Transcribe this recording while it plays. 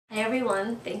Hey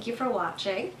everyone, thank you for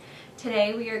watching.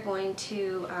 Today we are going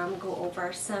to go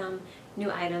over some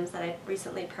new items that I've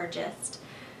recently purchased.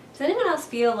 Does anyone else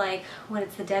feel like when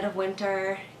it's the dead of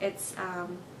winter, you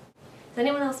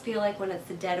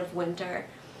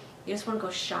just want to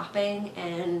go shopping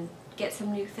and get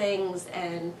some new things,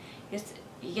 and you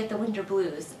get the winter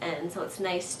blues, and so it's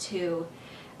nice to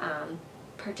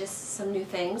purchase some new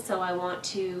things. So I want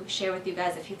to share with you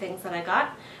guys a few things that I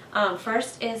got.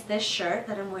 First is this shirt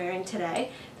that I'm wearing today.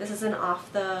 This is an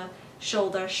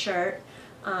off-the-shoulder shirt.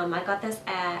 I got this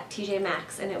at TJ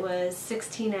Maxx and it was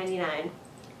 $16.99.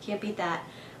 Can't beat that.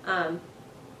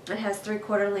 It has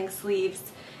 3/4 length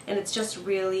sleeves and it's just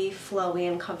really flowy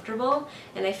and comfortable,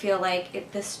 and I feel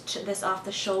like this off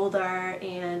the shoulder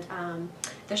and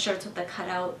the shirts with the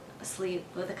cutout sleeve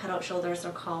with the cutout shoulders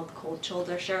are called cold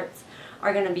shoulder shirts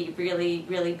are going to be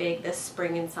really big this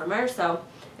spring and summer. So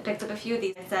I picked up a few of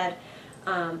these. I said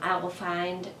I will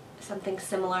find something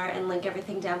similar and link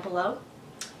everything down below.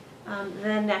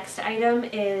 The next item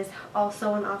is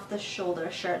also an off the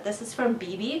shoulder shirt. This is from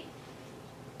BB.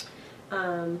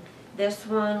 This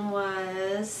one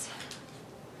was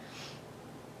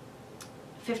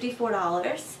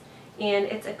 $54 and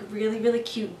it's a really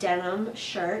cute denim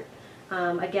shirt.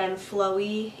 Again,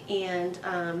 flowy,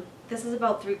 and this is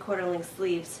about 3/4 length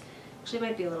sleeves. Actually, it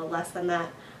might be a little less than that.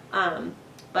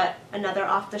 But another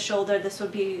off the shoulder. This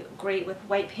would be great with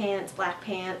white pants, black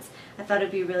pants. I thought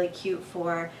it'd be really cute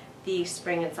for the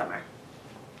spring and summer.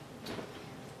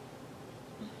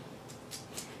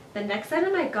 The next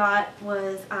item I got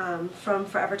was from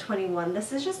Forever 21.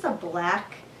 This is just a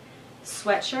black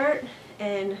sweatshirt,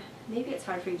 and maybe it's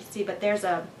hard for you to see, but there's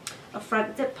a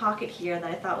front zip pocket here that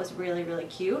I thought was really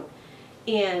cute,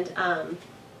 and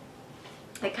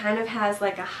it kind of has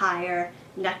like a higher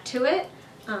neck to it.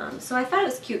 So I thought it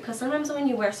was cute because sometimes when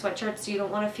you wear sweatshirts you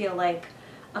don't want to feel like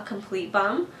a complete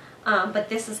bum, but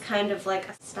this is kind of like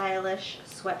a stylish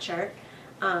sweatshirt.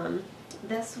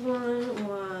 This one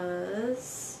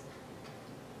was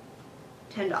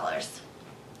 $10.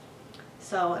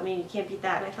 So I mean, you can't beat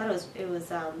that, and I thought it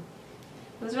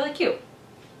was really cute.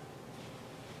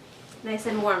 Nice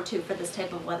and warm too for this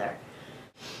type of weather.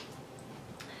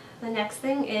 The next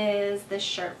thing is this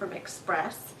shirt from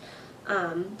Express.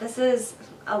 This is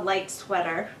a light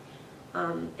sweater.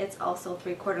 It's also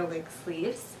 3/4 length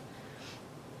sleeves.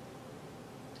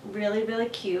 Really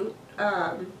cute.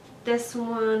 This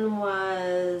one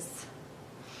was,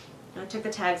 I took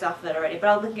the tags off of it already, but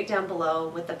I'll link it down below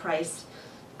with the price.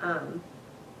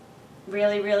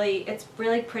 It's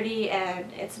really pretty,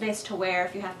 and it's nice to wear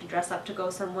if you have to dress up to go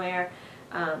somewhere.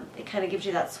 It kind of gives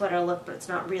you that sweater look, but it's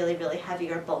not really heavy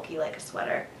or bulky like a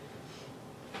sweater.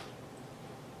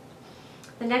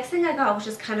 The next thing I got was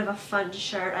just kind of a fun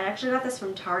shirt. I actually got this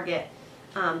from Target.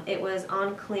 It was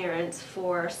on clearance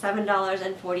for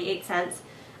 $7.48.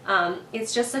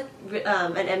 It's just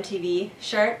an MTV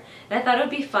shirt, and I thought it would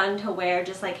be fun to wear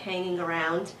just like hanging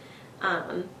around.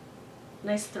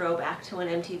 Nice throwback to when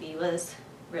MTV was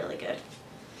really good.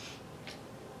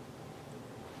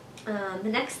 The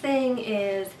next thing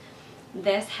is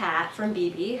this hat from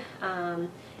BB.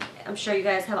 I'm sure you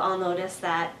guys have all noticed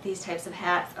that these types of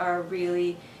hats are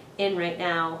really in right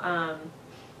now.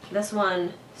 This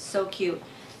one, so cute.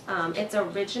 It's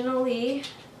originally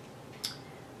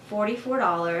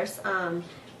 $44,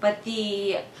 but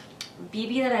the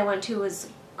BB that I went to was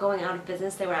going out of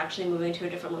business. They were actually moving to a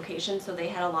different location, so they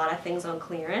had a lot of things on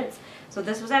clearance. So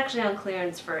this was actually on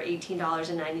clearance for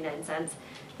 $18.99.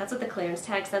 That's what the clearance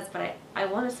tag says, but I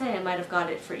want to say I might have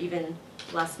got it for even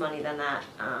less money than that.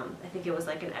 I think it was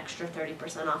like an extra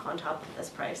 30% off on top of this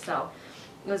price, so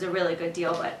it was a really good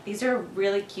deal. But these are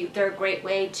really cute. They're a great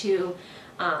way to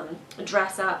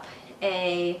dress up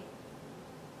a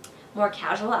more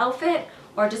casual outfit,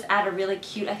 or just add a really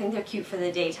cute, I think they're cute for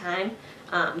the daytime,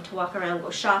 to walk around, go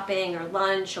shopping or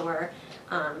lunch or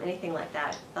anything like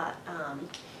that. But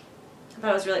I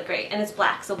thought it was really great, and it's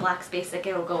black, so black's basic.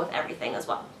 It'll go with everything as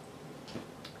well.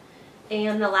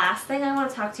 And the last thing I want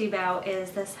to talk to you about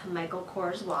is this Michael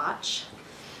Kors watch.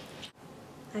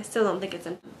 I still don't think it's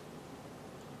in.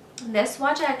 This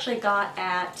watch I actually got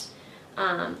at,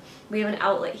 we have an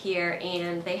outlet here,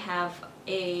 and they have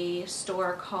a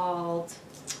store called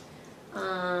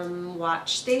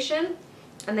Watch Station,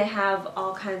 and they have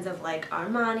all kinds of like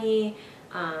Armani,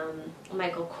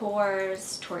 Michael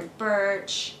Kors, Tory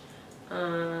Burch,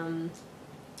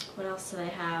 what else do they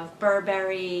have?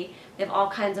 Burberry. They have all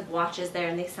kinds of watches there,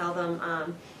 and they sell them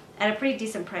at a pretty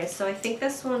decent price. So I think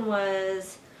this one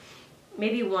was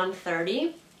maybe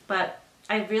 $130, but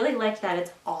I really like that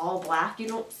it's all black. You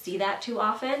don't see that too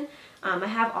often. I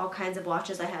have all kinds of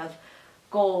watches. I have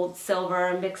gold,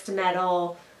 silver, mixed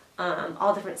metal,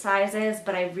 all different sizes,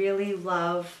 but I really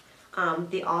love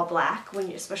the all black,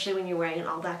 especially when you're wearing an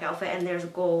all black outfit, and there's a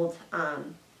gold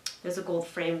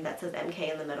frame that says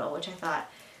MK in the middle, which I thought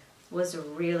was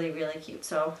really, really cute.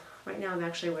 So right now I'm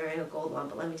actually wearing a gold one,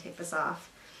 but let me take this off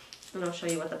and I'll show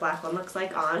you what the black one looks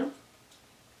like on.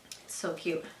 It's so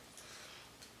cute.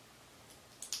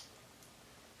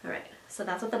 Alright, so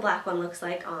that's what the black one looks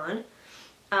like on.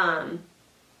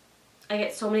 I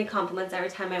get so many compliments every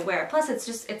time I wear it. Plus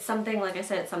it's something, like I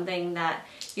said, it's something that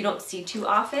you don't see too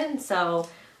often, so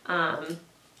I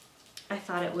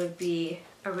thought it would be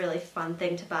a really fun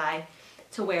thing to buy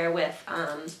to wear with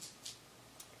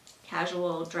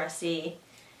casual, dressy,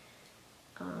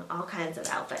 all kinds of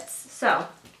outfits. So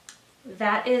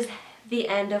that is the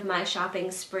end of my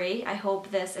shopping spree. I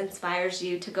hope this inspires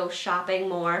you to go shopping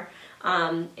more.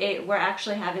 We're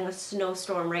actually having a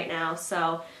snowstorm right now,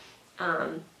 so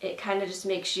it kind of just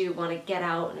makes you want to get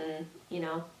out and, you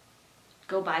know,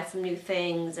 go buy some new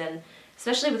things, and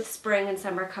especially with spring and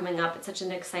summer coming up, it's such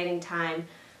an exciting time.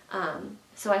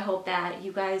 So I hope that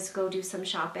you guys go do some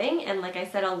shopping, and like I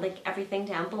said, I'll link everything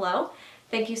down below.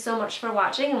 Thank you so much for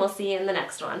watching, and we'll see you in the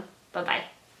next one.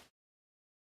 Bye-bye.